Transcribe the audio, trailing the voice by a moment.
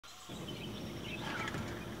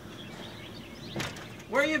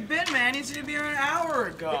Where you been, man? You should be here an hour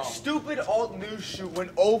ago. That stupid alt news shoot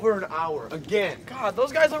went over an hour again. God,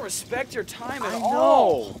 those guys don't respect your time at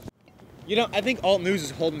all. Know. You know, I think alt news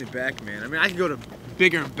is holding me back, man. I mean, I could go to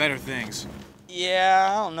bigger and better things. Yeah,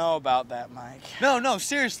 I don't know about that, Mike. No,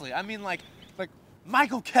 seriously. I mean, like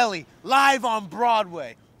Michael Kelly live on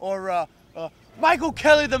Broadway, or Michael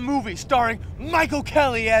Kelly the movie starring Michael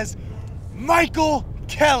Kelly as Michael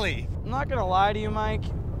Kelly. I'm not gonna lie to you, Mike.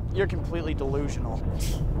 You're completely delusional.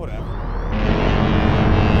 Whatever.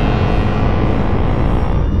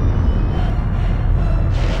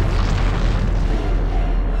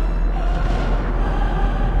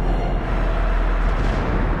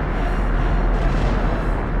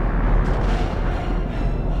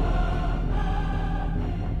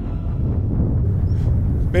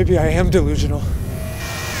 Maybe I am delusional.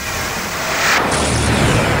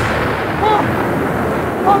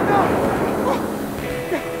 Oh no!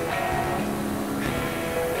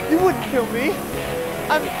 You wouldn't kill me.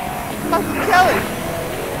 I'm Michael Kelly.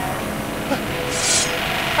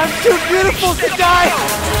 I'm too beautiful to die.